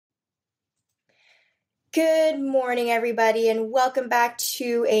Good morning, everybody, and welcome back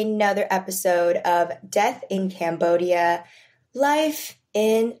to another episode of Death in Cambodia, Life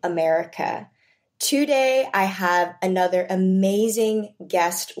in America. Today, I have another amazing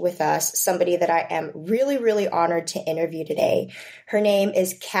guest with us, somebody that I am really honored to interview today. Her name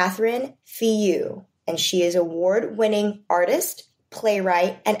is Catherine Filloux, and she is an award-winning artist,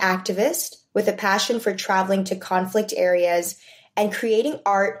 playwright, and activist with a passion for traveling to conflict areas and creating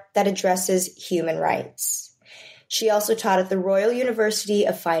art that addresses human rights. She also taught at the Royal University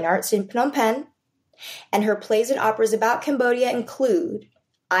of Fine Arts in Phnom Penh, and her plays and operas about Cambodia include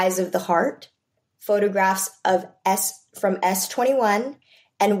Eyes of the Heart, photographs of from S21,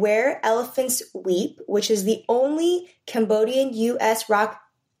 and Where Elephants Weep, which is the only Cambodian-U.S. rock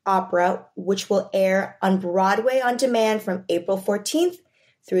opera which will air on Broadway on demand from April 14th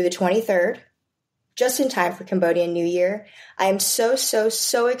through the 23rd. Just in time for Cambodian New Year. I am so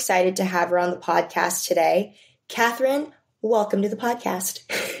excited to have her on the podcast today. Catherine, welcome to the podcast.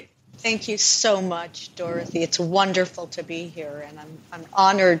 Thank you so much, Dorothy. It's wonderful to be here, and I'm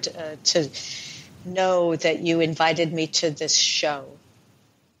honored to know that you invited me to this show.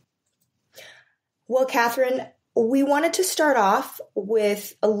 Well, Catherine, we wanted to start off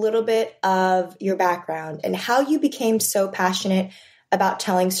with a little bit of your background and how you became so passionate about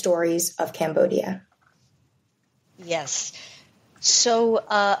telling stories of Cambodia. Yes. So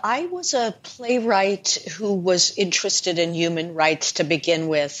I was a playwright who was interested in human rights to begin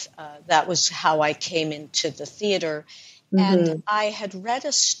with. That was how I came into the theater. Mm-hmm. And I had read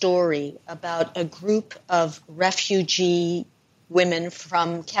a story about a group of refugee women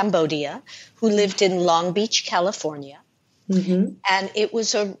from Cambodia who lived in Long Beach, California. Mm-hmm. And it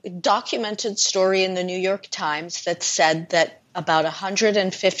was a documented story in the New York Times that said that about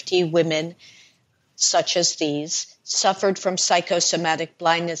 150 women, such as these, suffered from psychosomatic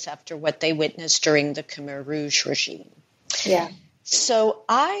blindness after what they witnessed during the Khmer Rouge regime. Yeah. So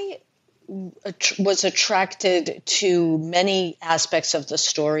I was attracted to many aspects of the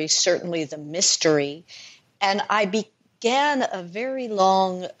story, certainly the mystery, and I began a very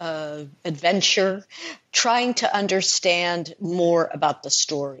long adventure trying to understand more about the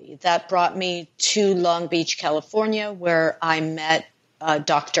story. That brought me to Long Beach, California, where I met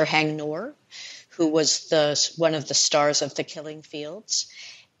Dr. Hang Noor, who was one of the stars of The Killing Fields,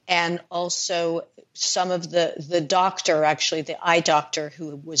 and also some of the doctor, actually the eye doctor,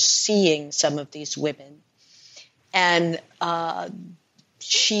 who was seeing some of these women. And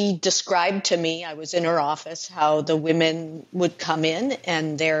she described to me, I was in her office, how the women would come in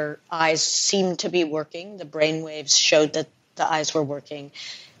and their eyes seemed to be working. The brain waves showed that the eyes were working,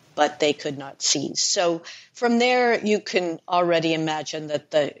 but they could not see. So from there, you can already imagine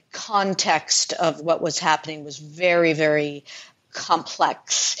that the context of what was happening was very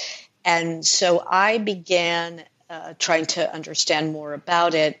complex. And so I began trying to understand more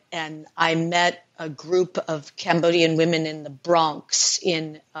about it, and I met a group of Cambodian women in the Bronx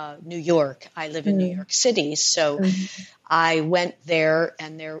in New York. I live in New York City, so I went there,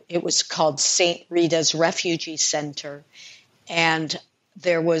 and it was called St. Rita's Refugee Center, and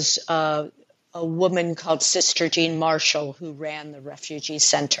there was a woman called Sister Jean Marshall who ran the refugee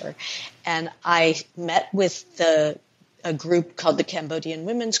center, and I met with a group called the Cambodian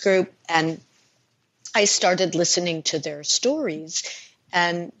Women's Group, and I started listening to their stories,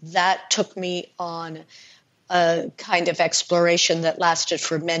 and that took me on a kind of exploration that lasted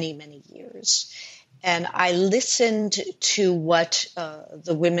for many years. And I listened to what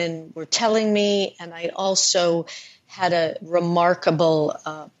the women were telling me, and I also had a remarkable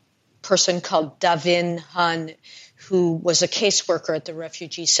person called Davin Hun, who was a caseworker at the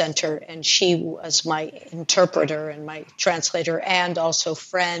refugee center, and she was my interpreter and my translator and also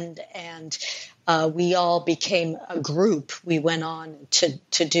friend, and we all became a group. We went on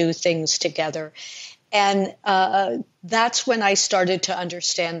to do things together. And that's when I started to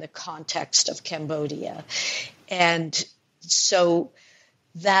understand the context of Cambodia. And so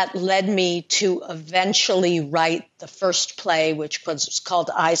that led me to eventually write the first play, which was called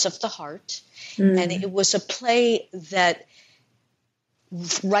Eyes of the Heart. And it was a play that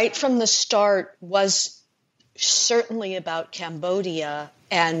right from the start was certainly about Cambodia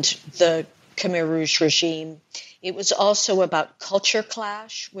and the Khmer Rouge regime. It was also about culture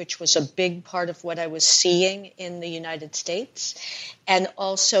clash, which was a big part of what I was seeing in the United States. And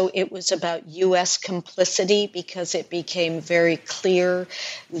also it was about U.S. complicity, because it became very clear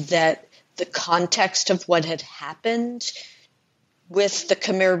that the context of what had happened with the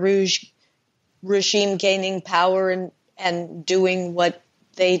Khmer Rouge regime gaining power and doing what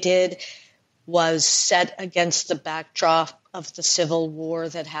they did was set against the backdrop of the Civil War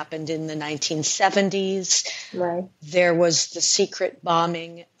that happened in the 1970s. Right. There was the secret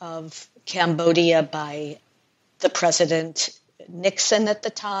bombing of Cambodia by the President Nixon at the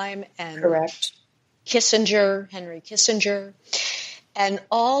time and Correct. Henry Kissinger. And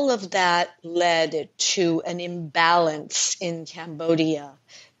all of that led to an imbalance in Cambodia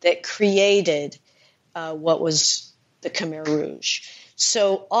that created what was the Khmer Rouge.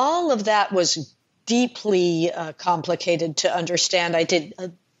 So all of that was deeply complicated to understand. I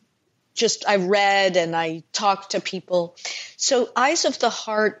read and I talked to people. So Eyes of the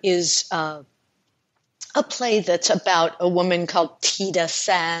Heart is a play that's about a woman called Tida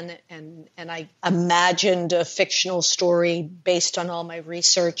San, and I imagined a fictional story based on all my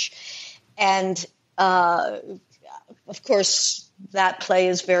research. And of course, that play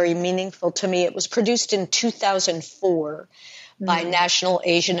is very meaningful to me. It was produced in 2004 by National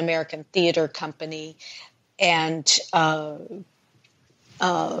Asian American Theater Company, and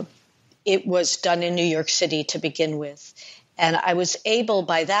it was done in New York City to begin with. And I was able,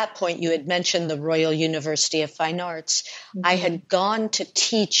 by that point, you had mentioned the Royal University of Fine Arts. I had gone to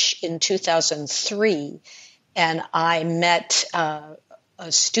teach in 2003, and I met a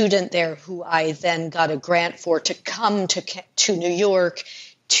student there who I then got a grant for to come to New York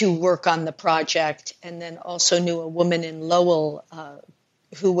to work on the project, and then also knew a woman in Lowell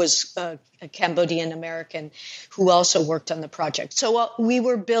who was a Cambodian American who also worked on the project. So we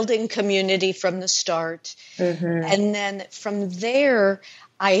were building community from the start. And then from there,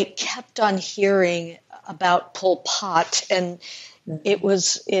 I kept on hearing about Pol Pot, and it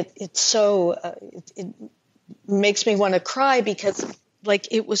makes me want to cry because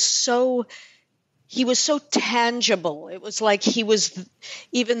he was so tangible. It was like he was,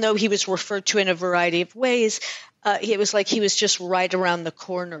 even though he was referred to in a variety of ways, it was like he was just right around the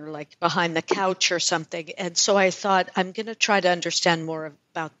corner, like behind the couch or something. And so I thought, I'm going to try to understand more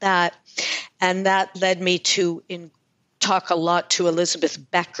about that. And that led me to talk a lot to Elizabeth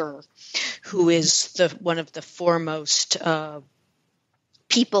Becker, who is one of the foremost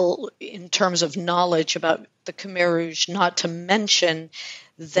people in terms of knowledge about the Khmer Rouge, not to mention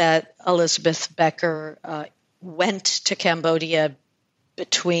that Elizabeth Becker went to Cambodia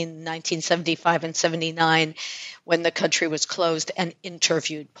between 1975 and 79 when the country was closed and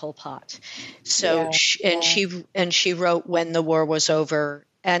interviewed Pol Pot. So, she wrote When the War Was Over.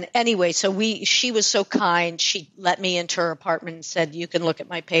 And anyway, so she was so kind. She let me into her apartment and said, you can look at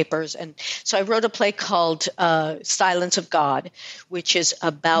my papers. And so I wrote a play called Silence of God, which is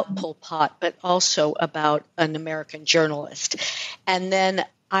about Pol Pot, but also about an American journalist. And then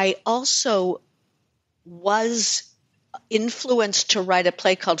I also was influenced to write a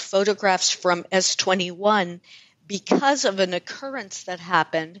play called Photographs from S21 because of an occurrence that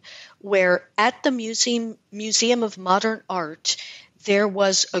happened where at the Museum of Modern Art, there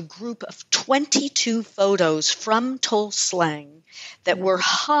was a group of 22 photos from Tuol Sleng that were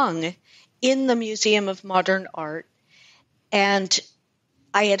hung in the Museum of Modern Art. And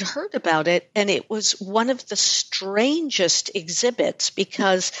I had heard about it, and it was one of the strangest exhibits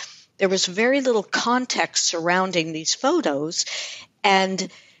because there was very little context surrounding these photos.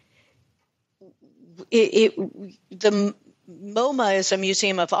 And the MoMA is a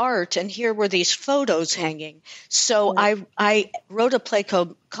museum of art, and here were these photos hanging. So I wrote a play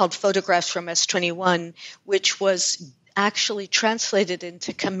called Photographs from S21, which was actually translated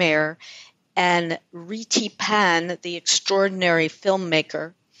into Khmer, and Riti Pan, the extraordinary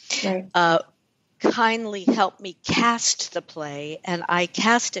filmmaker, kindly helped me cast the play, and I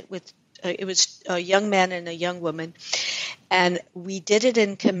cast it with it was a young man and a young woman, and we did it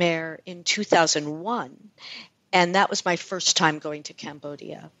in Khmer in 2001. And that was my first time going to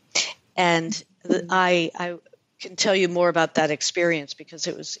Cambodia. And I can tell you more about that experience because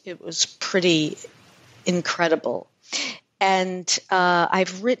it was pretty incredible. And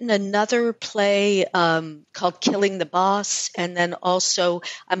I've written another play called Killing the Boss. And then also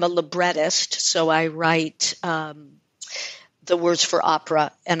I'm a librettist, so I write the words for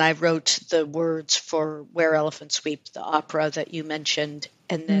opera. And I wrote the words for Where Elephants Weep, the opera that you mentioned.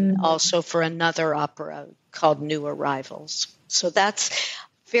 And then also for another opera called New Arrivals. So that's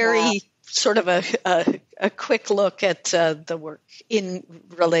very sort of a quick look at the work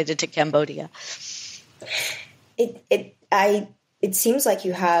related to Cambodia. It seems like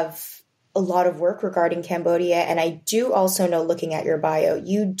you have a lot of work regarding Cambodia, and I do also know, looking at your bio,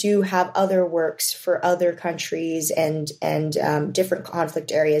 you do have other works for other countries and different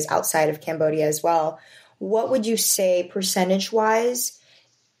conflict areas outside of Cambodia as well. What would you say percentage-wise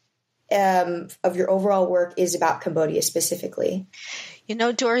of your overall work is about Cambodia specifically?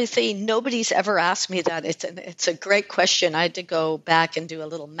 Dorothy, nobody's ever asked me that. It's a great question. I had to go back and do a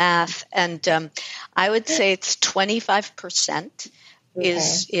little math, and I would say it's 25%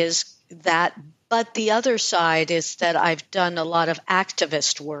 is that. But the other side is that I've done a lot of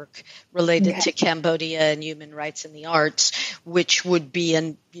activist work related to Cambodia and human rights in the arts, which would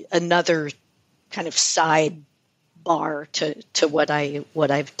be another kind of sidebar to what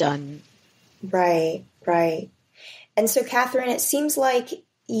I've done. Right. And so, Catherine, it seems like,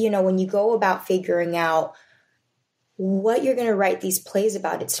 when you go about figuring out what you're going to write these plays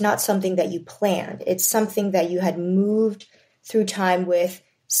about, it's not something that you planned. It's something that you had moved through time with,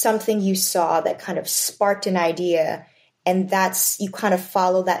 something you saw that kind of sparked an idea, and you kind of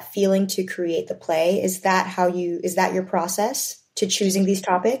follow that feeling to create the play. Is that your process to choosing these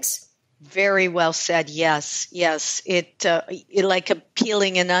topics? Very well said. Yes. It like a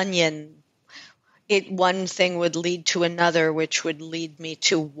peeling an onion. One thing would lead to another, which would lead me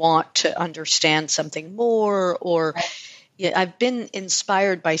to want to understand something more. Or I've been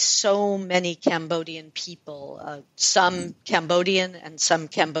inspired by so many Cambodian people, some Cambodian and some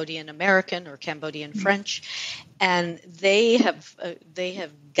Cambodian American or Cambodian French, and they have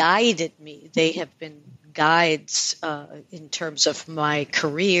guided me. They have been guides in terms of my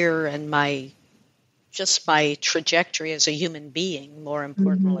career and my trajectory as a human being, more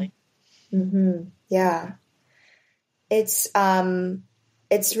importantly. Mm-hmm. Yeah. It's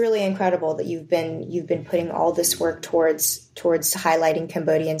really incredible that you've been putting all this work towards highlighting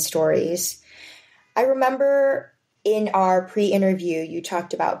Cambodian stories. I remember in our pre-interview, you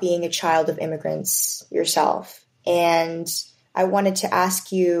talked about being a child of immigrants yourself. And I wanted to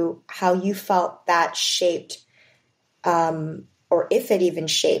ask you how you felt that shaped, or if it even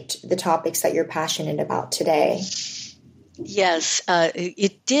shaped, the topics that you're passionate about today. Yes,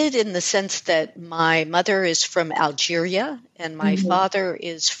 it did, in the sense that my mother is from Algeria and my father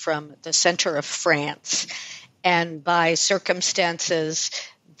is from the center of France. And by circumstances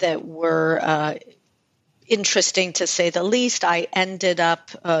that were interesting, to say the least, I ended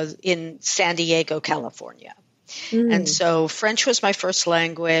up in San Diego, California. And so French was my first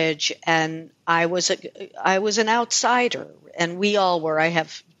language, and I was an outsider, and we all were.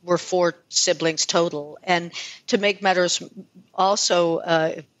 We're 4 siblings total. And to make matters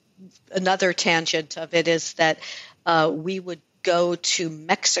also, another tangent of it is that we would go to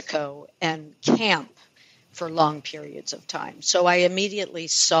Mexico and camp for long periods of time. So I immediately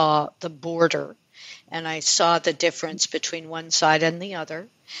saw the border, and I saw the difference between one side and the other.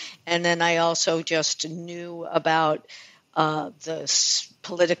 And then I also just knew about the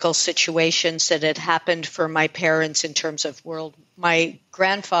political situations that had happened for my parents in terms of my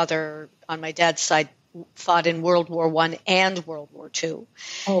grandfather on my dad's side fought in World War I and World War II.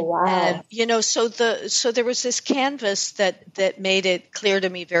 Oh, wow. And, so there was this canvas that made it clear to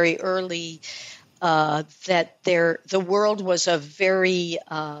me very early that the world was a very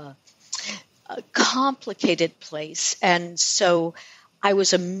complicated place. And so I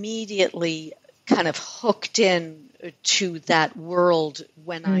was immediately kind of hooked in to that world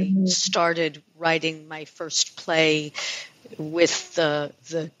when I started writing my first play with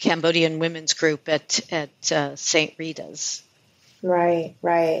the Cambodian women's group at St. Rita's. Right.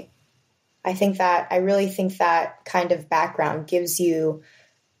 I really think that kind of background gives you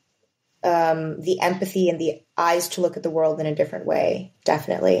the empathy and the eyes to look at the world in a different way.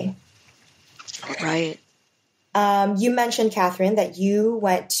 Definitely. Right. You mentioned, Catherine, that you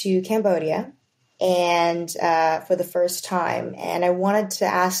went to Cambodia and for the first time, and I wanted to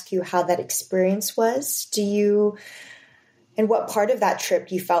ask you how that experience was. And what part of that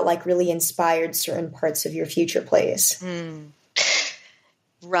trip you felt like really inspired certain parts of your future plays?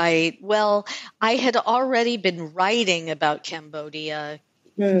 Right. Well, I had already been writing about Cambodia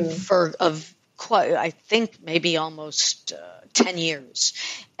for I think maybe almost 10 years.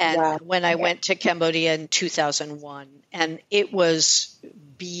 And when I went to Cambodia in 2001, and it was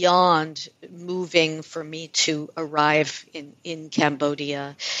beyond moving for me to arrive in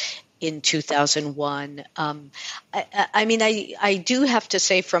Cambodia in 2001. I mean, I do have to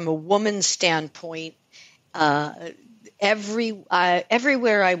say, from a woman's standpoint,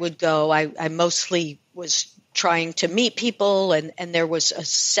 everywhere I would go, I mostly was trying to meet people, and there was a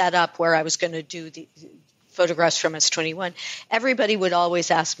setup where I was going to do the photographs from S21. Everybody would always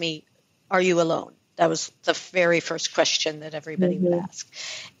ask me, "Are you alone?" That was the very first question that everybody would ask.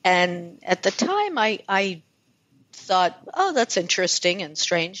 And at the time, I thought, "Oh, that's interesting and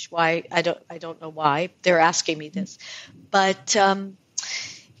strange. Why? I don't know why they're asking me this." But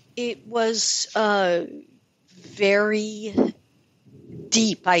it was very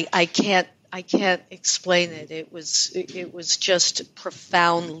deep. can't explain it. It was just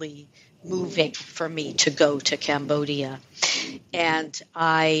profoundly moving for me to go to Cambodia. And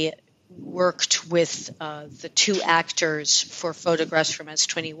I worked with the two actors for photographs from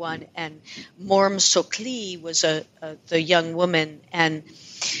S21, and Morm Sokli was the young woman, and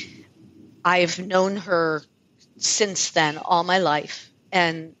I've known her since then all my life.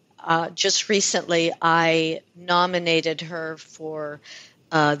 And just recently I nominated her for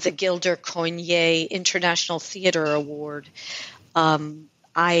the Gilder Cognier International Theater Award.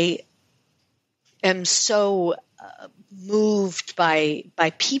 I am so moved by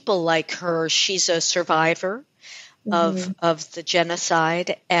people like her. She's a survivor of the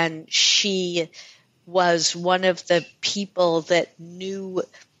genocide, and she was one of the people that knew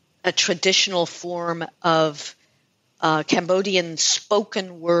a traditional form of Cambodian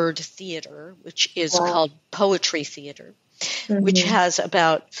spoken word theater, which is called poetry theater, which has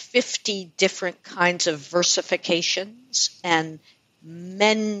about 50 different kinds of versifications and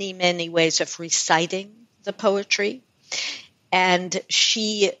many, many ways of reciting the poetry. And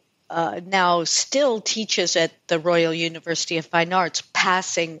she now still teaches at the Royal University of Fine Arts,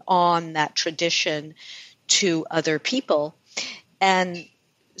 passing on that tradition to other people. And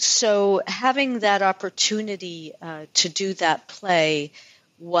so having that opportunity to do that play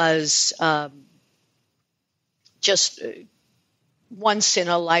was just once in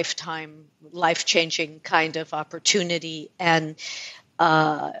a lifetime, life-changing kind of opportunity. And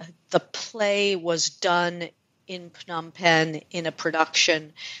the play was done in Phnom Penh in a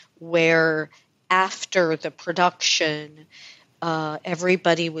production where after the production,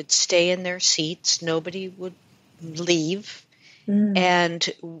 everybody would stay in their seats. Nobody would leave. And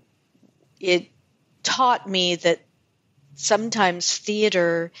it taught me that sometimes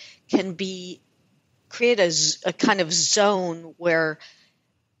theater can create a kind of zone where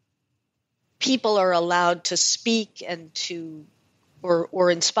people are allowed to speak and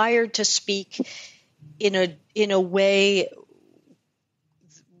or inspired to speak in a way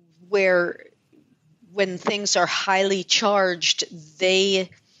where when things are highly charged, they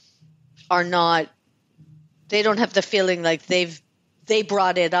don't have the feeling like they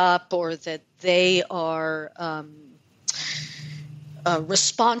brought it up, or that they are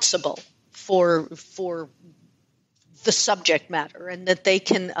responsible for the subject matter, and that they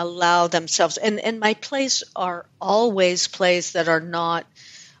can allow themselves. And my plays are always plays that are not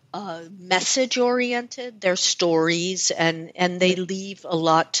message oriented. They're stories, and they leave a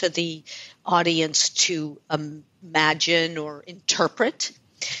lot to the audience to imagine or interpret.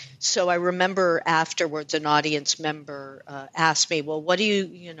 So I remember afterwards an audience member asked me, well, what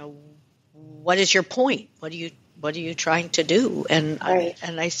is your point? What are you trying to do? And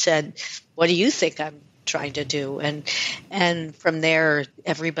I said, what do you think I'm trying to do? And from there,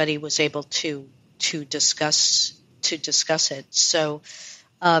 everybody was able to discuss it. So,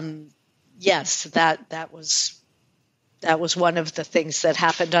 yes, that was one of the things that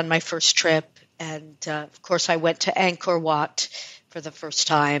happened on my first trip. And of course, I went to Angkor Wat for the first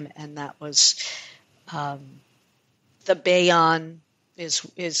time, and that was the Bayon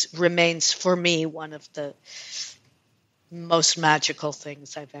remains for me one of the most magical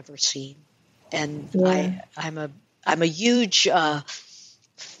things I've ever seen. And I'm a huge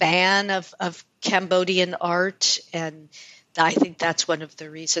fan of Cambodian art, and I think that's one of the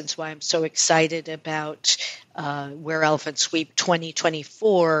reasons why I'm so excited about Where Elephants Weep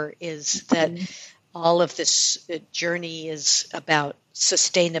 2024, is that all of this journey is about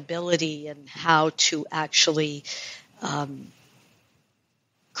sustainability and how to actually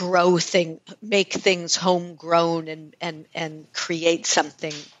make things homegrown and create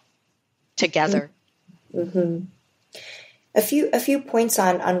something together. Mm-hmm. A few points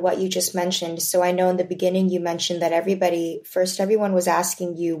on what you just mentioned. So I know in the beginning you mentioned that everyone was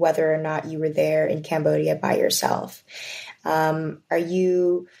asking you whether or not you were there in Cambodia by yourself. I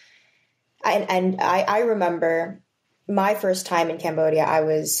remember my first time in Cambodia. I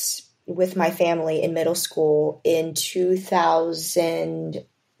was with my family in middle school in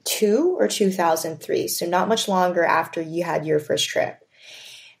 2002 or 2003. So not much longer after you had your first trip.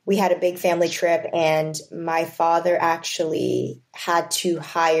 We had a big family trip, and my father actually had to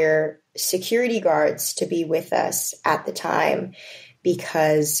hire security guards to be with us at the time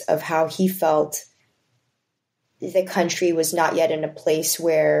because of how he felt the country was not yet in a place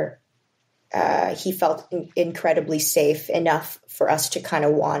where he felt incredibly safe enough for us to kind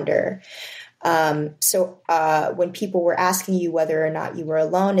of wander. So when people were asking you whether or not you were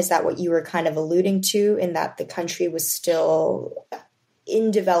alone, is that what you were kind of alluding to, in that the country was still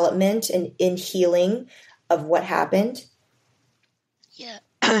in development and in healing of what happened? Yeah.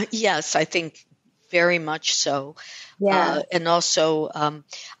 Yes, I think very much so. Yeah. And also,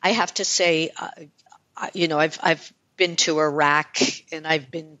 I have to say, I've been to Iraq, and I've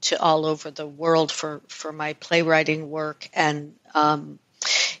been to all over the world for my playwriting work, and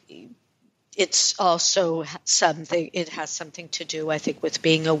it's also something. It has something to do, I think, with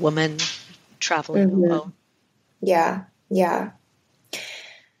being a woman traveling alone. Yeah. Yeah.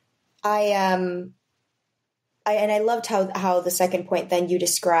 I loved how the second point then you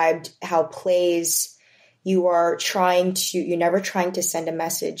described how plays you're never trying to send a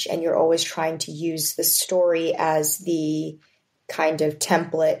message, and you're always trying to use the story as the kind of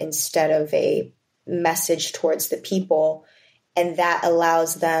template instead of a message towards the people. And that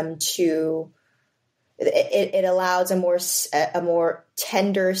allows them to, it allows a more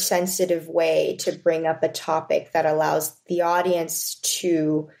tender, sensitive way to bring up a topic that allows the audience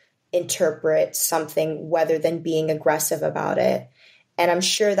to interpret something rather than being aggressive about it. And I'm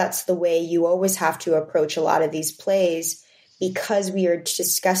sure that's the way you always have to approach a lot of these plays, because we are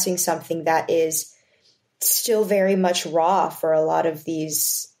discussing something that is still very much raw for a lot of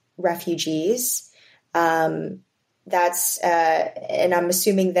these refugees. And I'm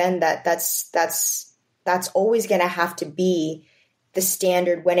assuming then that's always going to have to be the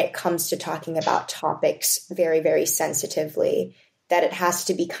standard when it comes to talking about topics very, very sensitively, that it has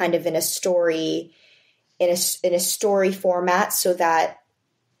to be kind of in a story format so that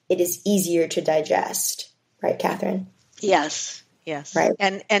it is easier to digest. Right, Catherine? Yes. Right.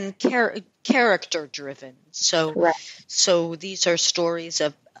 And character driven. So, right. So these are stories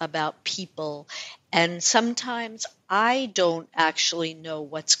about people. And sometimes I don't actually know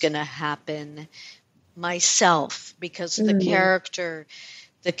what's going to happen myself, because the character,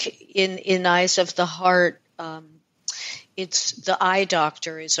 in Eyes of the Heart, it's the eye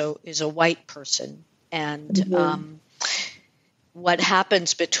doctor is a white person, and what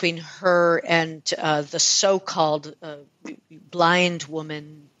happens between her and the so-called blind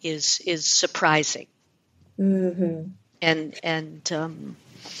woman is surprising, and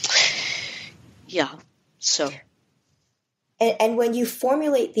yeah, so. And when you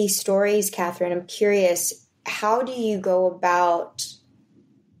formulate these stories, Catherine, I'm curious, how do you go about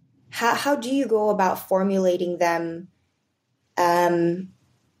formulating them?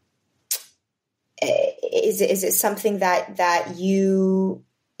 Is it something that you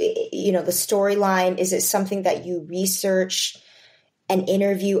the storyline, is it something that you research and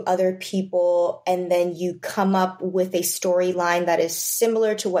interview other people, and then you come up with a storyline that is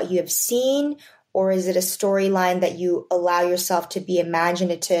similar to what you have seen? Or is it a storyline that you allow yourself to be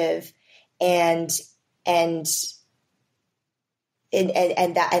imaginative and that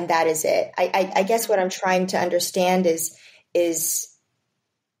is it? I guess what I'm trying to understand is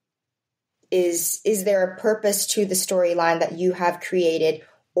there a purpose to the storyline that you have created,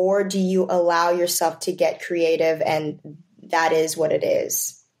 or do you allow yourself to get creative and that is what it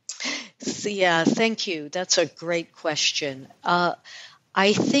is? So, yeah, thank you. That's a great question.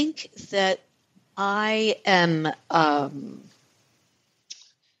 I think that I am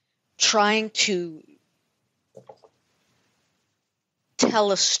trying to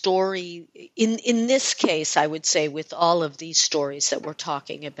tell a story. In this case, I would say, with all of these stories that we're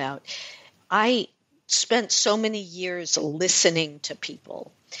talking about, I spent so many years listening to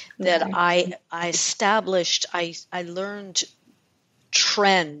people that I learned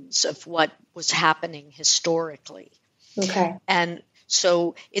trends of what was happening historically. Okay. And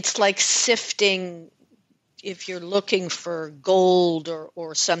so it's like sifting, if you're looking for gold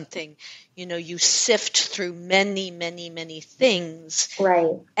or something, you sift through many, many, many things.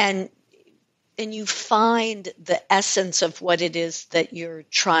 Right. And you find the essence of what it is that you're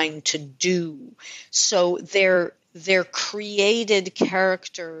trying to do. So they're created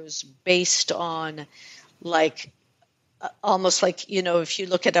characters based on, like, almost like, if you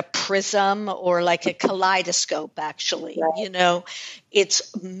look at a prism or like a kaleidoscope, actually, right.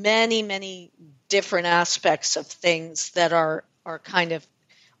 It's many, many different aspects of things that are kind of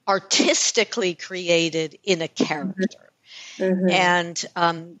artistically created in a character. And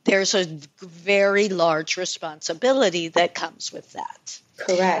there's a very large responsibility that comes with that.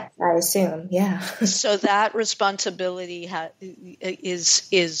 Correct, I assume, yeah. So that responsibility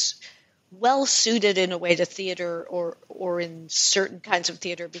is well suited in a way to theater or in certain kinds of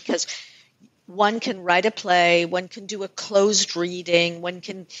theater, because one can write a play, one can do a closed reading, one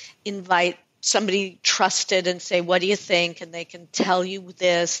can invite somebody trusted and say, what do you think? And they can tell you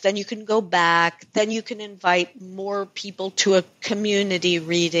this. Then you can go back. Then you can invite more people to a community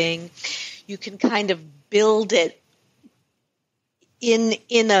reading. You can kind of build it in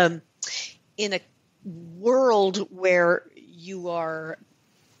a world where you are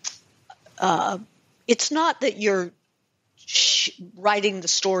it's not that you're writing the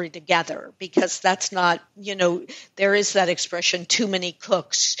story together, because that's not, there is that expression, too many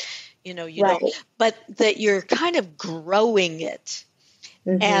cooks, you Right. don't, but that you're kind of growing it.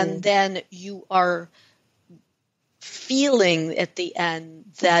 Mm-hmm. And then you are feeling at the end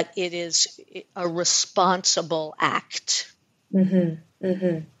that it is a responsible act. Mm-hmm.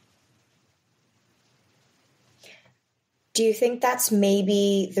 Mm-hmm. Do you think that's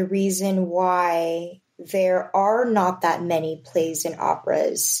maybe the reason why there are not that many plays and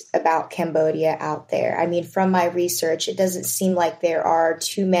operas about Cambodia out there? I mean, from my research, it doesn't seem like there are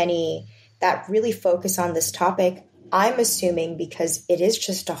too many that really focus on this topic. I'm assuming because it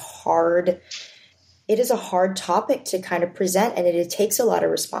is a hard topic to kind of present, and it takes a lot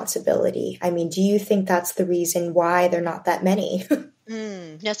of responsibility. I mean, do you think that's the reason why there are not that many?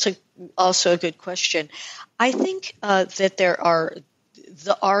 That's also a good question. I think that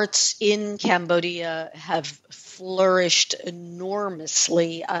the arts in Cambodia have flourished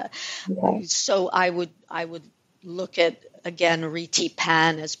enormously. Okay. So I would look at, again, Riti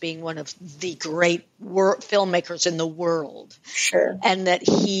Pan as being one of the great filmmakers in the world. Sure. And that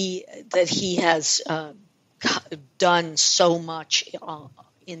he has done so much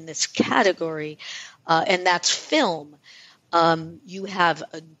in this category, and that's film. You have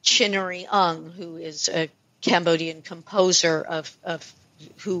Chinnery Ung, who is a Cambodian composer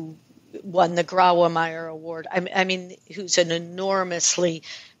who won the Grawemeyer Award. I mean, who's an enormously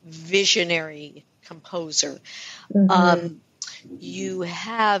visionary composer. Mm-hmm. You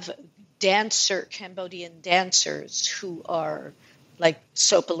have Cambodian dancers who are like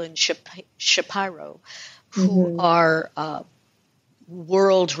Sopalin Shapiro, who are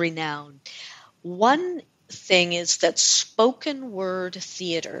world renowned. One thing is that spoken word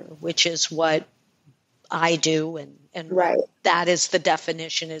theater, which is what I do, and Right. that is the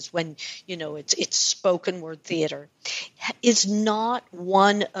definition, is when it's spoken word theater, is not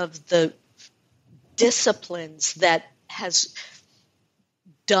one of the disciplines that has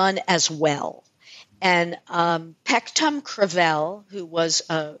done as well. And Pektum Kravel, who was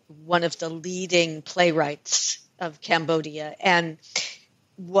one of the leading playwrights of Cambodia and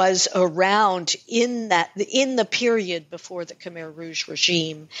was around in the period before the Khmer Rouge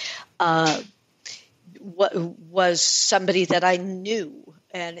regime, was somebody that I knew,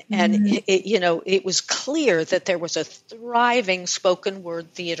 and it was clear that there was a thriving spoken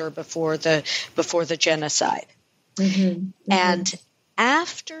word theater before the genocide. Mm-hmm. Mm-hmm. And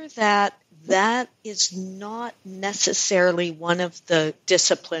after that is not necessarily one of the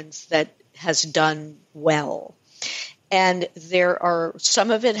disciplines that has done well. And there are,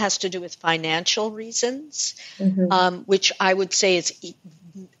 some of it has to do with financial reasons, which I would say is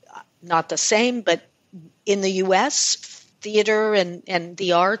not the same, but in the U.S., theater and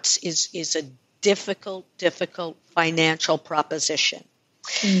the arts is a difficult financial proposition.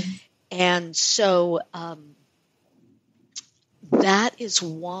 And so that is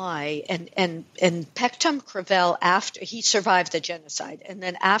why, and Pektum Kravel, after he survived the genocide, and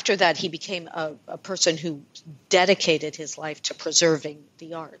then after that he became a person who dedicated his life to preserving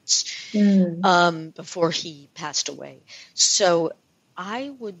the arts before he passed away. So I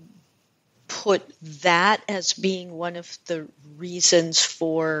would put that as being one of the reasons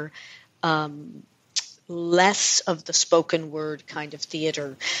for less of the spoken word kind of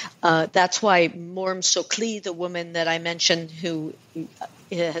theater. That's why Morm Sokli, the woman that I mentioned who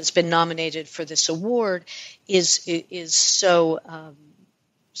has been nominated for this award, is so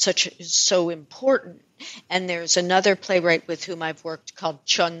important. And there's another playwright with whom I've worked called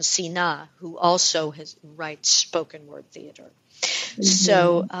Chon Sina, who also writes spoken word theater.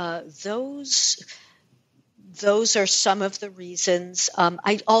 So those are some of the reasons.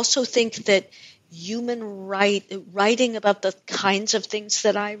 I also think that writing about the kinds of things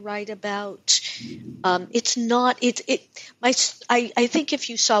that I write about, it's not. I think if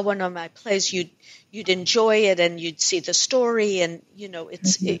you saw one of my plays, you'd enjoy it and you'd see the story, and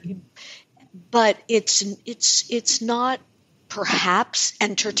but it's not perhaps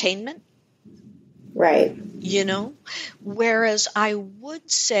entertainment. Right. Whereas I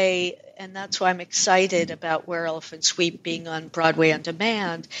would say, and that's why I'm excited about Where Elephants Weep being on Broadway on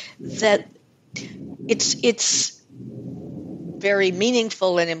demand, that it's very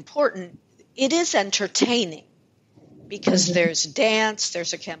meaningful and important. It is entertaining because there's dance,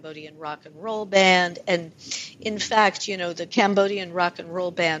 there's a Cambodian rock and roll band, and in fact, the Cambodian rock and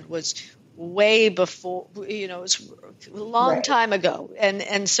roll band was way before, it was a long time ago.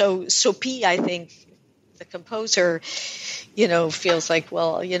 And so Sophie, I think, the composer, feels like,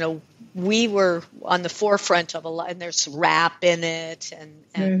 well, we were on the forefront of a lot, and there's rap in it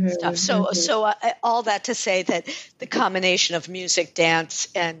and stuff. So all that to say that the combination of music, dance,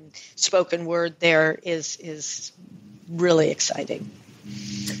 and spoken word there is really exciting.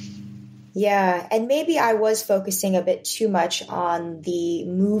 Yeah, and maybe I was focusing a bit too much on the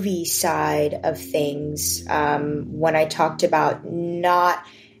movie side of things when I talked about not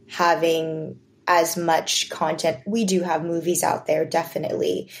having as much content. We do have movies out there,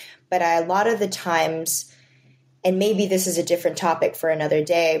 definitely, but a lot of the times, and maybe this is a different topic for another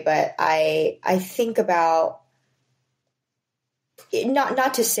day, but I think about,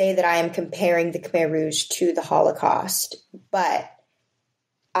 not to say that I am comparing the Khmer Rouge to the Holocaust, but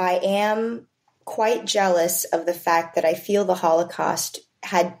I am quite jealous of the fact that I feel the Holocaust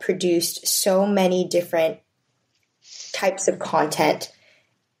had produced so many different types of content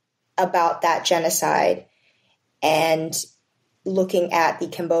about that genocide, and looking at the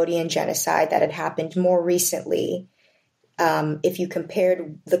Cambodian genocide that had happened more recently. If you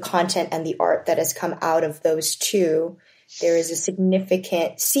compared the content and the art that has come out of those two, there is a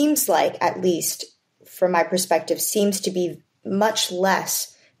significant, seems like, at least from my perspective, seems to be much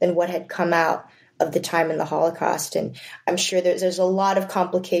less than what had come out of the time in the Holocaust. And I'm sure there's a lot of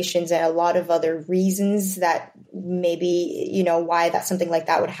complications and a lot of other reasons that maybe, why that something like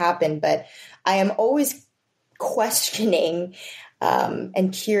that would happen. But I am always questioning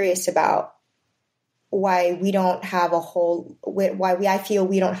and curious about why we don't have I feel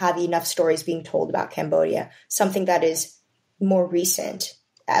we don't have enough stories being told about Cambodia, something that is more recent,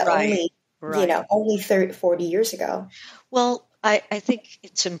 only 30, 40 years ago. Well, I think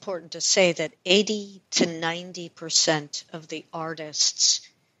it's important to say that 80 to 90% of the artists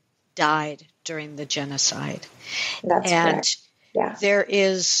died during the genocide. That's correct. Yeah. There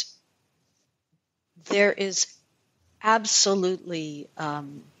is absolutely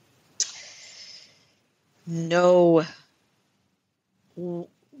no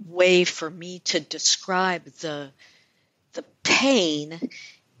way for me to describe the pain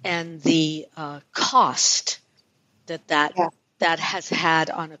and the cost that has had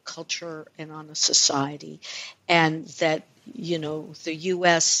on a culture and on a society, and that the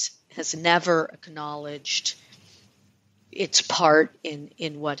U.S. has never acknowledged its part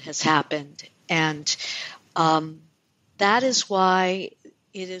in what has happened, and that is why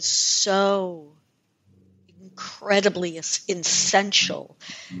it is so incredibly essential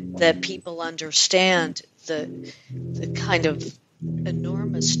that people understand the kind of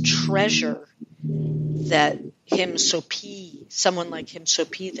enormous treasure that Him Sopi, someone like Him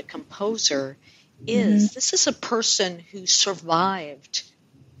Sopi, the composer, is. Mm-hmm. This is a person who survived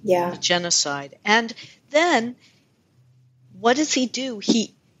the genocide. And then what does he do?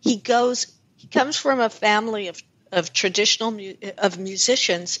 He comes from a family of traditional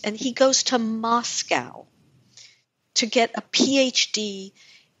musicians, and he goes to Moscow to get a PhD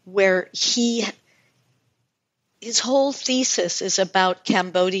where his whole thesis is about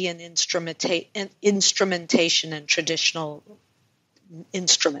Cambodian instrumentation and traditional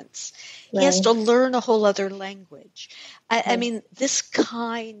instruments. Right. He has to learn a whole other language. I mean, this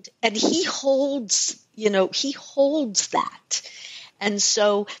kind, and he holds that. And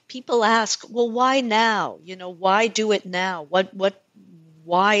so people ask, well, why now? Why do it now?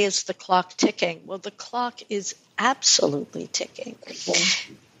 Why is the clock ticking? Well, the clock is absolutely ticking.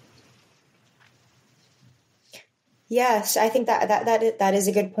 Yes, I think that is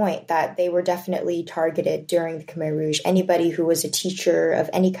a good point, that they were definitely targeted during the Khmer Rouge. Anybody who was a teacher of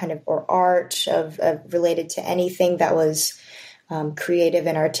any kind of, or art of related to anything that was creative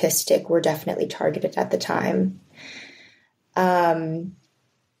and artistic, were definitely targeted at the time. Can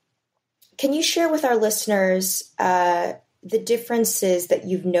you share with our listeners the differences that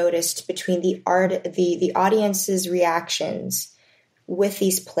you've noticed between the audience's reactions with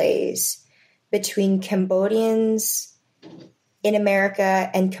these plays, between Cambodians in America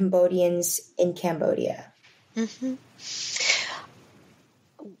and Cambodians in Cambodia? Mm-hmm.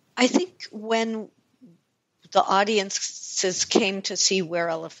 I think when the audiences came to see Where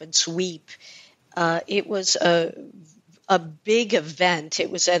Elephants Weep, it was a big event. It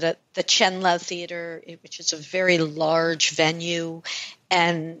was at the Chenla Theater, which is a very large venue.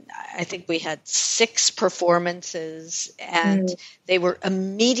 And I think we had 6 performances, and they were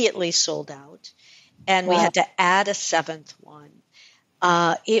immediately sold out. And we had to add a 7th one.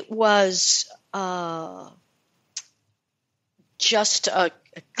 It was just a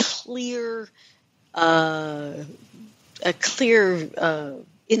clear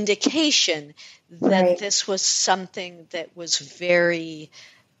indication that this was something that was very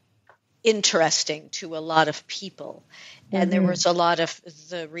interesting to a lot of people. And there was a lot of,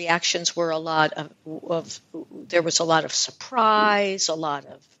 the reactions were a lot of there was a lot of surprise, a lot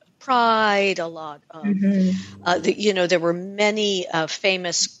of pride, a lot of, there were many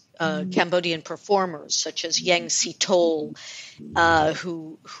famous Cambodian performers, such as Yang Sitol,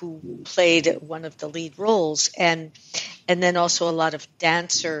 who played one of the lead roles, and then also a lot of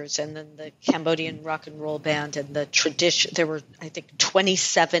dancers, and then the Cambodian rock and roll band, and the tradition. There were, I think,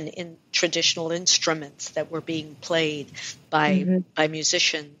 27 traditional instruments that were being played by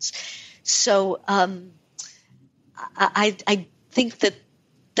musicians. So I think that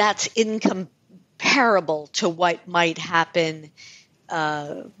that's incomparable to what might happen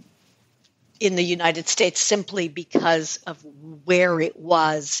in the United States, simply because of where it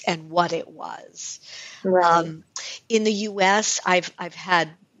was and what it was. Right. In the U.S., I've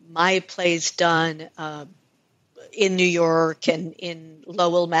had my plays done in New York and in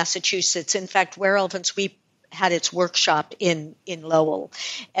Lowell, Massachusetts. In fact, Where Elephant Weep had its workshop in Lowell,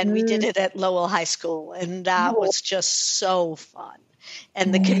 and we did it at Lowell High School, and that was just so fun.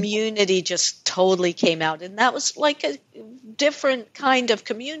 And the community just totally came out. And that was like a different kind of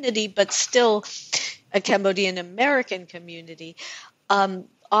community, but still a Cambodian American community.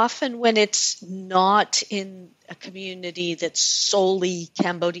 Often when it's not in a community that's solely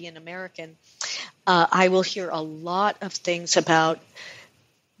Cambodian American, I will hear a lot of things about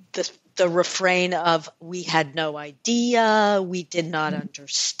the refrain of, we had no idea, we did not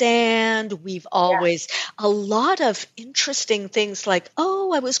understand, we've always, a lot of interesting things like,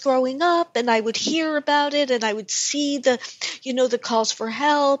 I was growing up and I would hear about it and I would see the calls for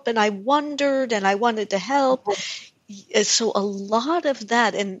help, and I wondered and I wanted to help. So a lot of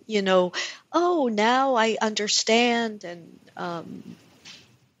that, and, now I understand. And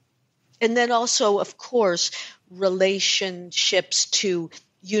then also, of course, relationships to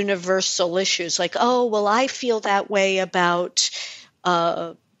universal issues like, I feel that way about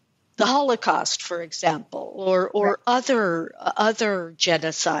the Holocaust, for example, or other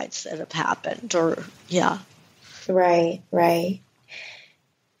genocides that have happened, Right.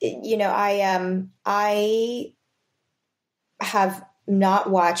 I have not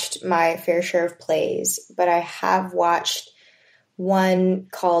watched my fair share of plays, but I have watched one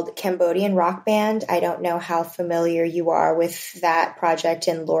called Cambodian Rock Band. I don't know how familiar you are with that project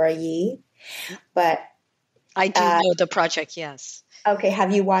in Laura Yi, but I do know the project, yes. Okay.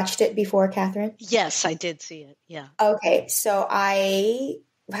 Have you watched it before, Catherine? Yes, I did see it. Yeah. Okay. So I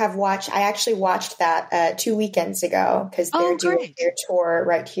actually watched that 2 weekends ago, because they're doing their tour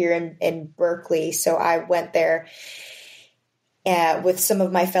right here in Berkeley. So I went there with some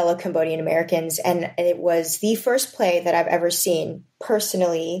of my fellow Cambodian Americans, and it was the first play that I've ever seen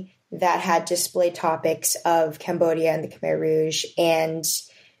personally that had displayed topics of Cambodia and the Khmer Rouge, and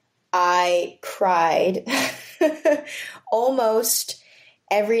I cried almost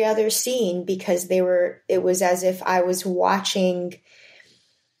every other scene, because it was as if I was watching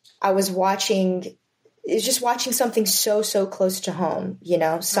something so close to home,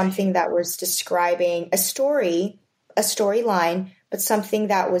 something that was describing a storyline, but something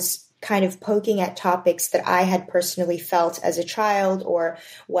that was kind of poking at topics that I had personally felt as a child, or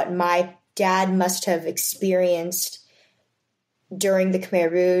what my dad must have experienced during the Khmer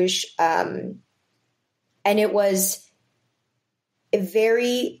Rouge. And it was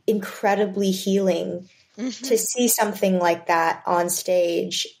very incredibly healing to see something like that on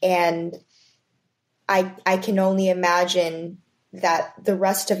stage. And I can only imagine that the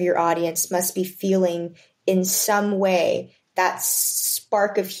rest of your audience must be feeling in some way that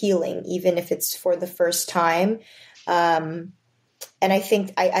spark of healing, even if it's for the first time. And I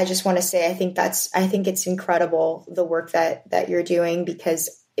think I just want to say, I think it's incredible, the work that you're doing, because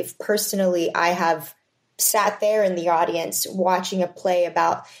if personally I have sat there in the audience watching a play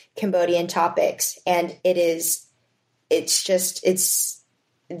about Cambodian topics, and it's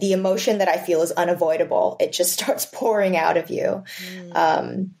the emotion that I feel is unavoidable. It just starts pouring out of you.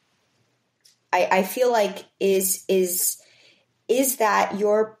 I feel like is that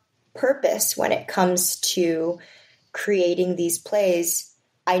your purpose when it comes to creating these plays?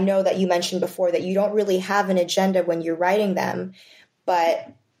 I know that you mentioned before that you don't really have an agenda when you're writing them,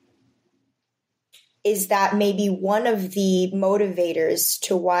 but is that maybe one of the motivators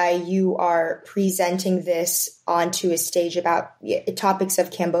to why you are presenting this onto a stage about topics of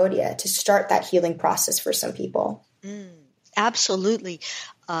Cambodia, to start that healing process for some people? Absolutely.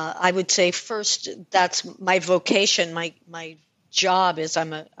 I would say first, that's my vocation. My job is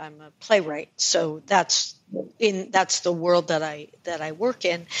I'm a playwright. So that's the world that I work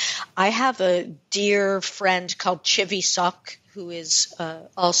in. I have a dear friend called Chivi Sok, who is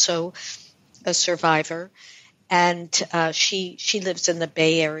also a survivor, and she lives in the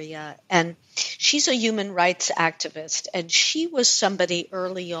Bay Area, and she's a human rights activist, and she was somebody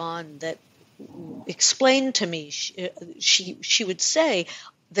early on that explained to me. She would say,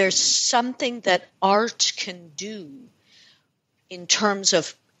 there's something that art can do in terms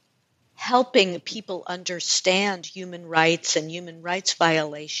of helping people understand human rights and human rights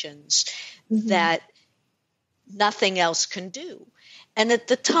violations that nothing else can do. And at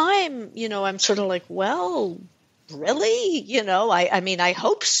the time, I'm sort of like, well, really? I mean, I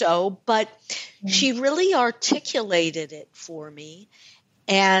hope so, but she really articulated it for me.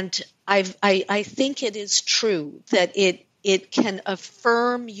 And I think it is true that it can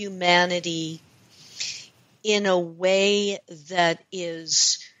affirm humanity in a way that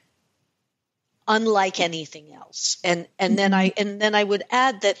is unlike anything else. And then I would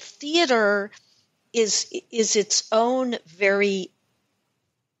add that theater is its own very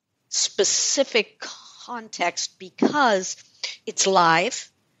specific context because it's live.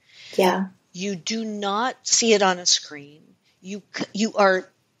 Yeah. You do not see it on a screen. You are,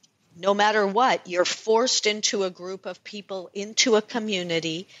 no matter what, you're forced into a group of people, into a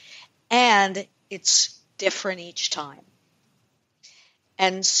community, and it's different each time.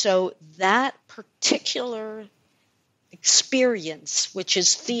 And so that particular experience, which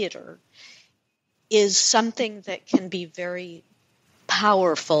is theater, is something that can be very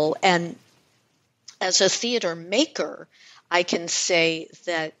powerful. And as a theater maker, I can say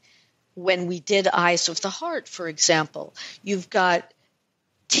that when we did Eyes of the Heart, for example, you've got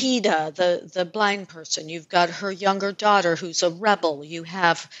Tita, the blind person. You've got her younger daughter who's a rebel. You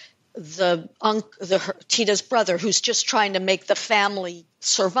have Tita's brother who's just trying to make the family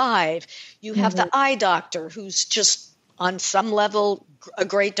survive. You have the eye doctor who's just on some level a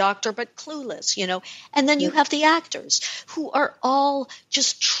great doctor but clueless, And then you have the actors who are all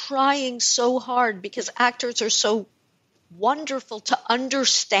just trying so hard because actors are so wonderful to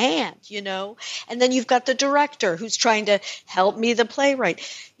understand, And then you've got the director who's trying to help me, the playwright,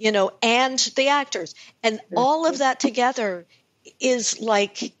 and the actors. And all of that together is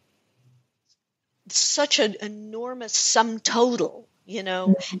like such an enormous sum total,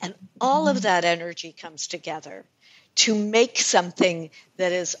 and all of that energy comes together to make something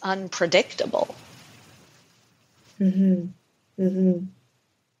that is unpredictable.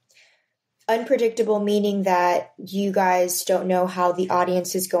 Unpredictable meaning that you guys don't know how the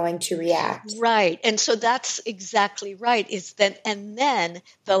audience is going to react. Right. And so that's exactly right. And then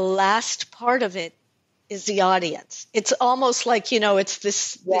the last part of it is the audience. It's almost like, it's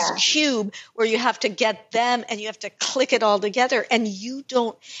this cube where you have to get them and you have to click it all together, and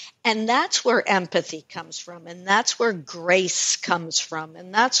and that's where empathy comes from, and that's where grace comes from,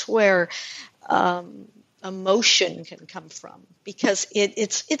 and that's where emotion can come from, because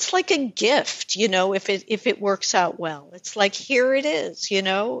it's like a gift, if it works out well. It's like, here it is,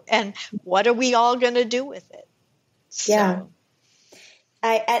 and what are we all going to do with it? So. Yeah.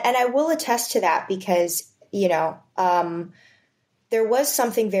 I will attest to that because, there was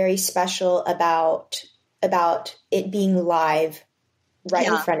something very special about it being live right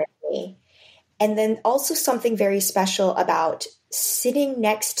in front of me. And then also something very special about sitting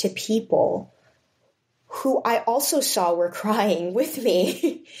next to people who I also saw were crying with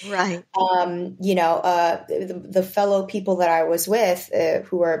me. Right. The fellow people that I was with,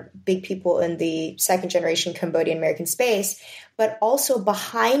 who are big people in the second generation Cambodian American space, but also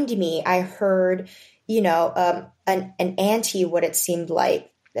behind me, I heard, an auntie, what it seemed like,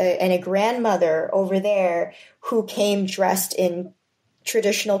 and a grandmother over there who came dressed in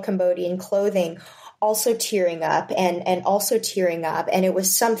traditional Cambodian clothing, also tearing up and also tearing up. And it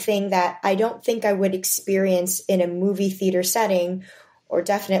was something that I don't think I would experience in a movie theater setting, or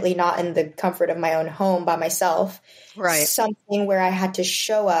definitely not in the comfort of my own home by myself. Right. Something where I had to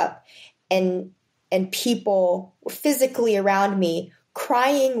show up and people physically around me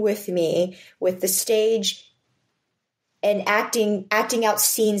crying with me, with the stage and acting out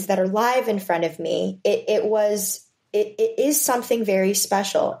scenes that are live in front of me. It is something very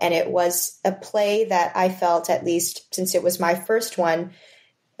special. And it was a play that I felt, at least since it was my first one,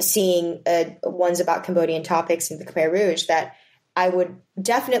 seeing ones about Cambodian topics in the Khmer Rouge, that I would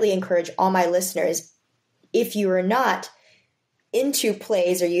definitely encourage all my listeners, if you are not into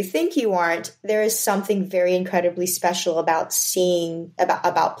plays or you think you aren't, there is something very incredibly special about seeing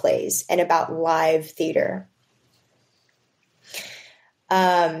about plays and about live theater.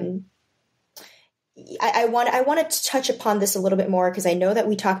 I want to touch upon this a little bit more because I know that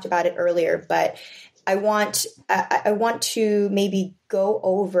we talked about it earlier, but I want to maybe go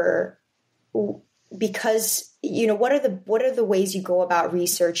over, because what are the ways you go about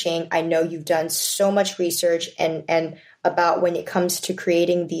researching? I know you've done so much research and about when it comes to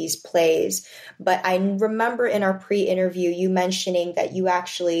creating these plays, but I remember in our pre-interview you mentioning that you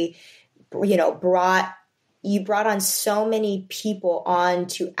actually brought on so many people on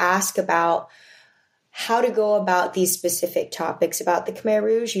to ask about how to go about these specific topics about the Khmer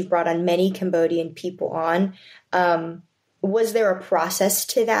Rouge. You've brought on many Cambodian people on. Was there a process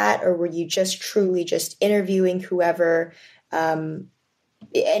to that, or were you truly just interviewing whoever,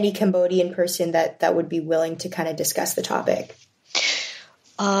 any Cambodian person that would be willing to kind of discuss the topic?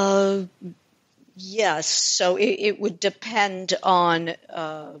 Yes. So it would depend on,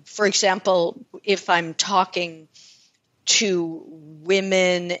 for example, if I'm talking to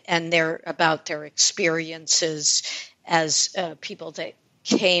women and about their experiences as people that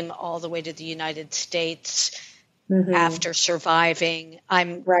came all the way to the United States after surviving,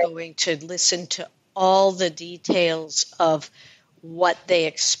 I'm going to listen to all the details of what they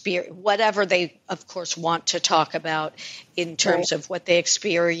experience, whatever they, of course, want to talk about in terms of what they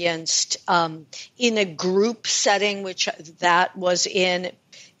experienced in a group setting, which that was in.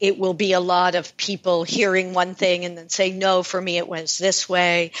 It will be a lot of people hearing one thing and then saying, no, for me, it was this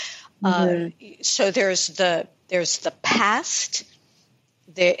way. So there's the past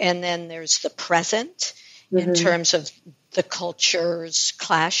and then there's the present in terms of the cultures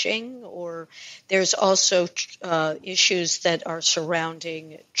clashing, or there's also issues that are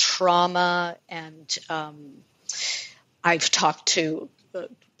surrounding trauma. And I've talked to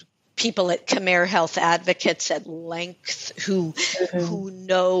people at Khmer Health Advocates at length who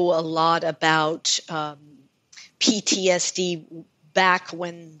know a lot about PTSD back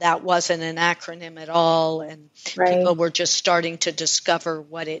when that wasn't an acronym at all, and people were just starting to discover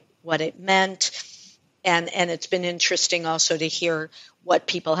what it meant. And it's been interesting also to hear what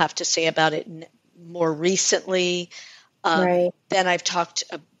people have to say about it more recently. Then I've talked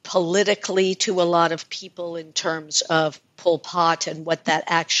politically to a lot of people in terms of Pol Pot and what that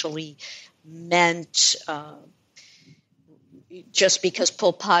actually meant. Just because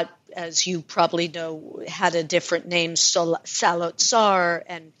Pol Pot, as you probably know, had a different name, Salot Tsar,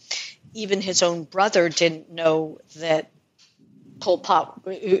 and even his own brother didn't know that Pol Pot,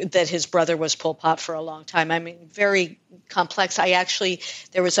 that his brother was Pol Pot for a long time. I mean, very complex.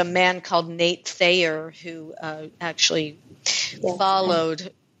 There was a man called Nate Thayer who actually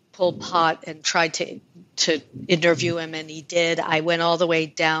followed Pol Pot and tried to interview him, and he did. I went all the way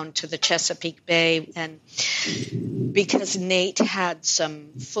down to the Chesapeake Bay, and because Nate had some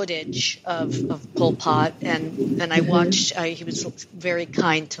footage of Pol Pot, and I watched. He was very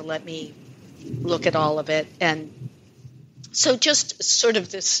kind to let me look at all of it, and so just sort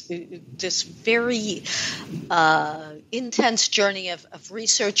of this very intense journey of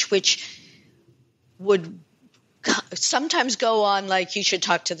research, which would sometimes go on like you should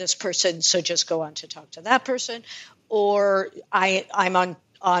talk to this person, so just go on to talk to that person, or I'm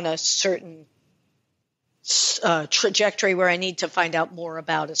on a certain trajectory where I need to find out more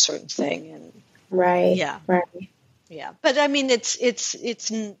about a certain thing, and yeah. But I mean,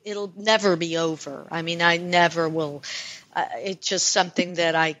 it'll never be over. I mean, I never will. It's just something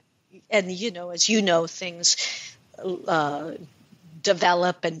that as you know, things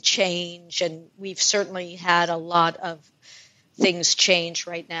develop and change, and we've certainly had a lot of things change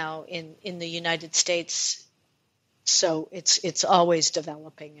right now in the United States. So it's always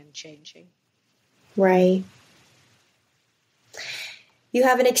developing and changing. Right. You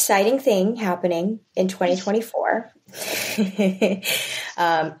have an exciting thing happening in 2024.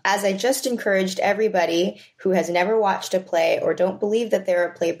 As I just encouraged everybody who has never watched a play or don't believe that they're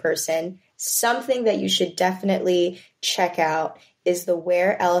a play person, something that you should definitely check out is the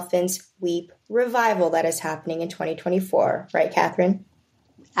Where Elephants Weep revival that is happening in 2024. Right, Catherine?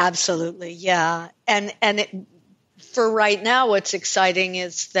 Absolutely, yeah. And for right now, what's exciting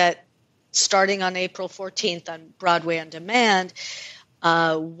is that starting on April 14th on Broadway On Demand,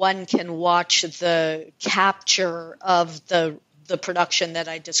 one can watch the capture of the production that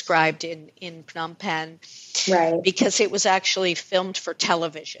I described in Phnom Penh, because it was actually filmed for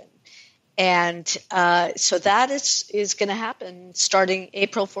television. And so that is going to happen starting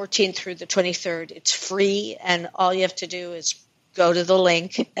April 14th through the 23rd. It's free, and all you have to do is go to the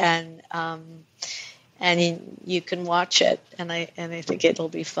link, and you can watch it. And I think it'll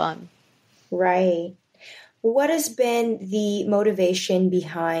be fun. Right. What has been the motivation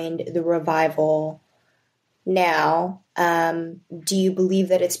behind the revival now. Do you believe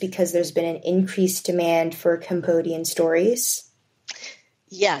that it's because there's been an increased demand for Cambodian stories?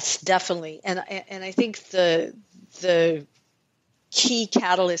 Yes, definitely. And I think the key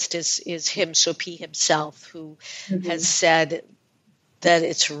catalyst is Him Sopi himself, who has said that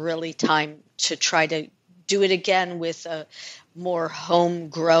it's really time to try to do it again with a more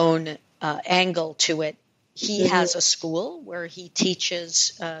homegrown angle to it. He has a school where he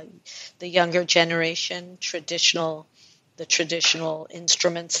teaches the younger generation the traditional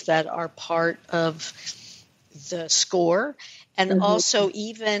instruments that are part of the score, and also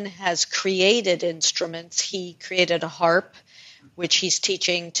even has created instruments. He created a harp, which he's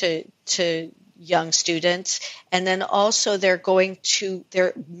teaching to young students, and then also they're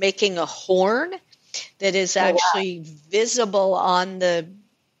making a horn that is actually visible on the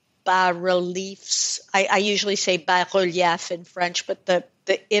bas-reliefs. I usually say bas-relief in French, but the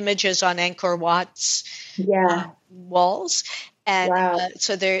images on Angkor Wat's walls. And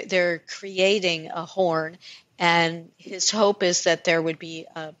so they're creating a horn, and his hope is that there would be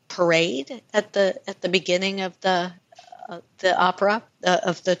a parade at the beginning of the opera,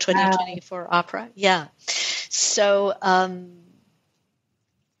 of the 2024 opera. Yeah. So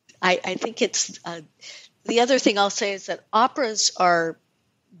I think it's the other thing I'll say is that operas are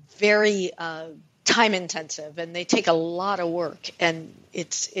very time intensive, and they take a lot of work, and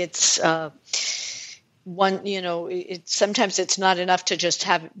it's one, sometimes it's not enough to just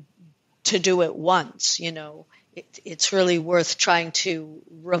have to do it once. It's really worth trying to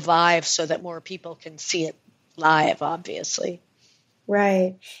revive so that more people can see it live, obviously.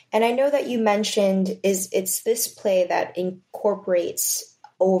 Right. And I know that you mentioned it's this play that incorporates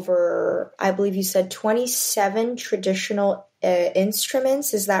over, I believe you said 27 traditional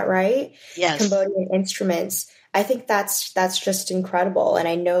instruments. Is that right? Yes. Cambodian instruments. I think that's just incredible. And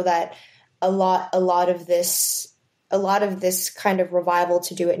I know that a lot of this kind of revival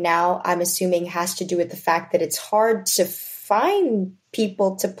to do it now, I'm assuming, has to do with the fact that it's hard to find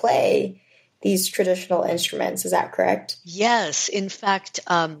people to play these traditional instruments. Is that correct? Yes. In fact,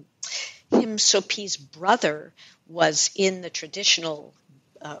 Him Sopi's brother was in the traditional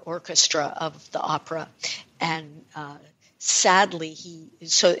orchestra of the opera, and sadly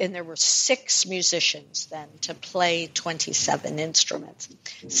and there were 6 musicians then to play 27 instruments.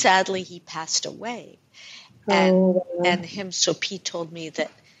 Sadly, he passed away. And Him Sopi told me that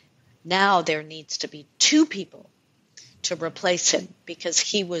now there needs to be 2 people to replace him, because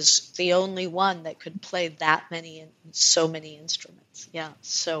he was the only one that could play so many instruments. Yeah.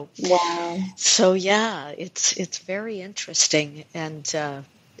 So wow. So yeah, it's very interesting and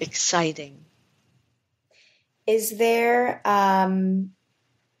exciting. Is there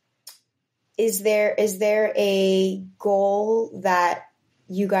a goal that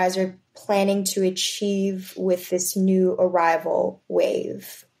you guys are planning to achieve with this new arrival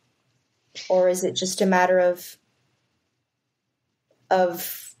wave? Or is it just a matter of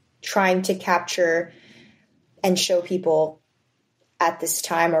trying to capture and show people at this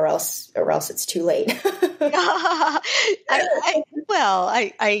time, or else it's too late?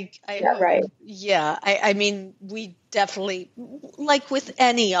 Right. Yeah. I mean, we definitely, like with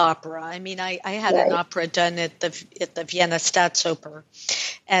any opera. I mean, I had an opera done at the Vienna Staatsoper,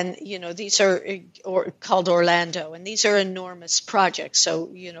 and these are called Orlando, and these are enormous projects.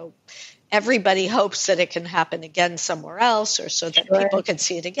 So everybody hopes that it can happen again somewhere else, or so that people can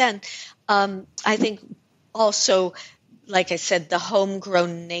see it again. I think also, like I said, the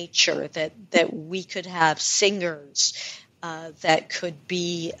homegrown nature that we could have singers that could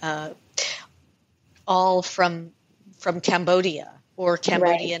be all from Cambodia or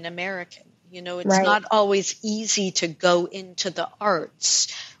Cambodian American. It's not always easy to go into the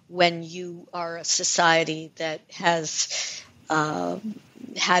arts when you are a society that has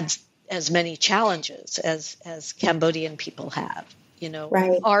had as many challenges as Cambodian people have.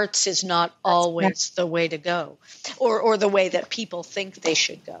 Arts is not always the way to go, or the way that people think they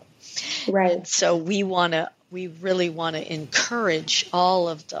should go. Right. And so we really want to encourage all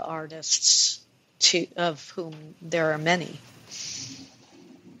of the artists, of whom there are many.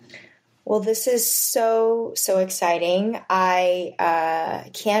 Well, this is so exciting. I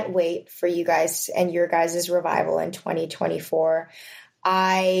can't wait for you guys and your guys' revival in 2024.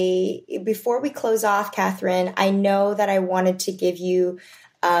 Before we close off, Catherine, I know that I wanted to give you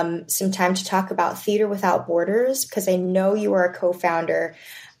some time to talk about Theater Without Borders, because I know you are a co-founder.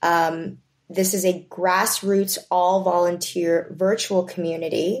 This is a grassroots, all-volunteer virtual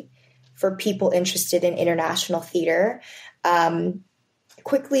community for people interested in international theater.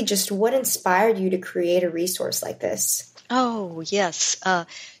 quickly, just what inspired you to create a resource like this? Oh, yes.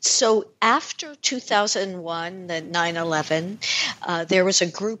 So after 2001, the 9/11, there was a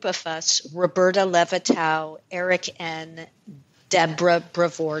group of us, Roberta Levitow, Eric N., Deborah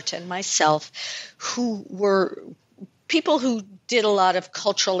Brevoort, and myself, who were people who did a lot of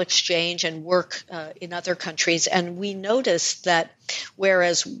cultural exchange and work in other countries. And we noticed that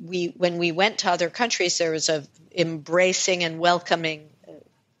whereas when we went to other countries, there was a embracing and welcoming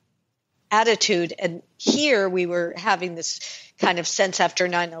attitude. And here we were having this kind of sense after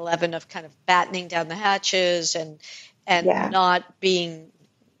 9/11 of kind of battening down the hatches and not being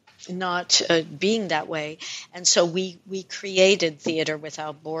that way. And so we created Theater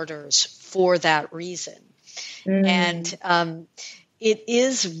Without Borders for that reason. And it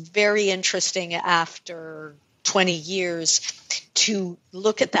is very interesting after 20 years to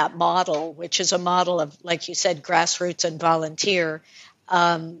look at that model, which is a model of, like you said, grassroots and volunteer,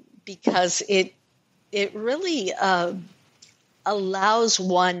 because it really allows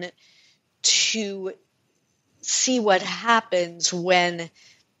one to see what happens when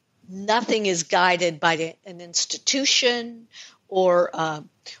nothing is guided by an institution or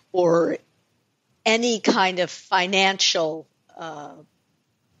any kind of financial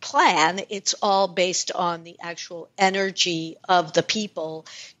plan. It's all based on the actual energy of the people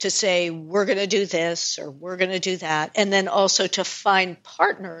to say, we're going to do this or we're going to do that. And then also to find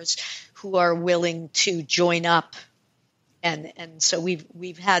partners who are willing to join up. And so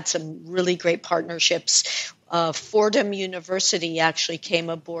we've had some really great partnerships. Fordham University actually came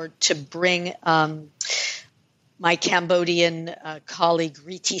aboard to bring my Cambodian colleague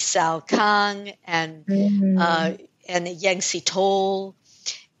Riti Sal Kang and Yangtze Toll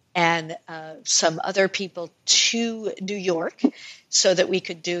and some other people to New York so that we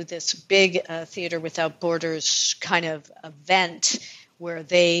could do this big Theater Without Borders kind of event where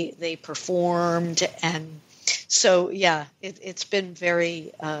they performed. And so, yeah, it's been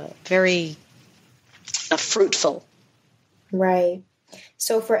very, very fruitful. Right.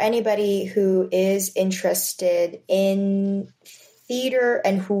 So for anybody who is interested in theater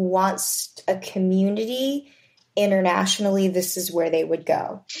and who wants a community internationally, this is where they would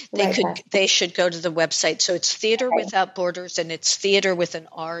go. They should go to the website. So it's Theater Without Borders, and it's theater with an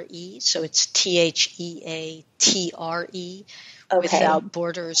R-E. So it's THEATRE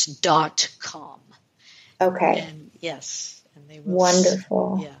withoutborders.com. Okay. And yes. And they will.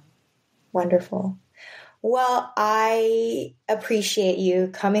 Wonderful. Yeah. Wonderful. Well, I appreciate you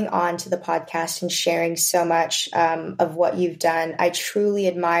coming on to the podcast and sharing so much of what you've done. I truly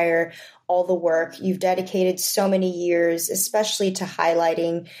admire all the work. You've dedicated so many years, especially to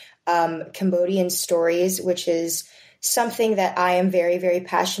highlighting Cambodian stories, which is something that I am very, very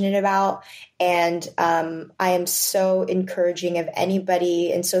passionate about. And I am so encouraging of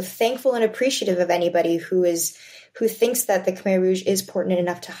anybody and so thankful and appreciative of anybody who thinks that the Khmer Rouge is important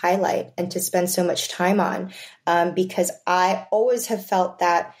enough to highlight and to spend so much time on, because I always have felt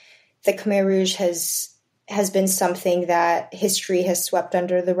that the Khmer Rouge has been something that history has swept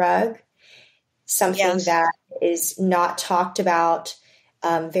under the rug, something that is not talked about,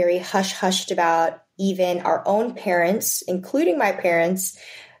 very hush-hushed about. Even our own parents, including my parents,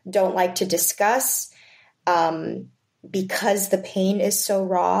 don't like to discuss because the pain is so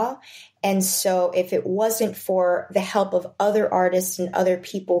raw. And so if it wasn't for the help of other artists and other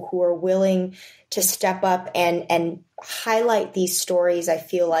people who are willing to step up and highlight these stories, I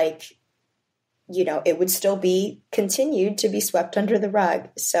feel like, it would still be continued to be swept under the rug.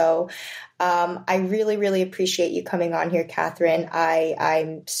 So I really, really appreciate you coming on here, Catherine.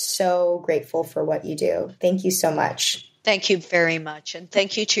 I'm so grateful for what you do. Thank you so much. Thank you very much. And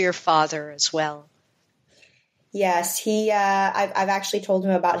thank you to your father as well. Yes, I've actually told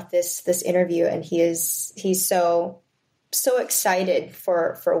him about this interview, and he's so excited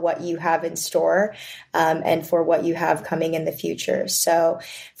for what you have in store, and for what you have coming in the future. So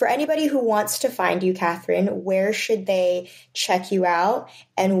for anybody who wants to find you, Catherine, where should they check you out,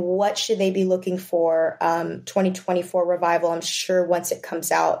 and what should they be looking for? 2024 revival, I'm sure once it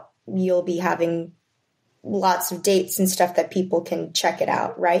comes out, you'll be having lots of dates and stuff that people can check it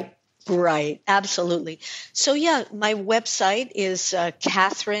out, right? Right. Absolutely. So yeah, my website is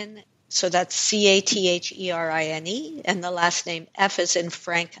Catherine. So that's CATHERINE, and the last name F as in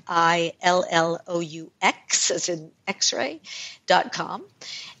Frank, ILLOUX as in X-ray.com.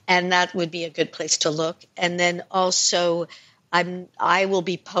 And that would be a good place to look. And then also I will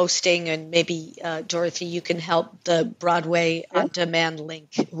be posting, and maybe Dorothy, you can help, the Broadway on demand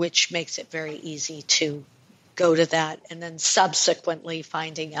link, which makes it very easy to go to that, and then subsequently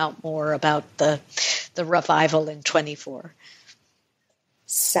finding out more about the revival in 24.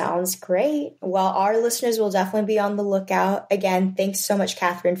 Sounds great. Well, our listeners will definitely be on the lookout. Again, thanks so much,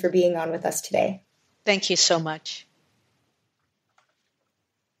 Catherine, for being on with us today. Thank you so much.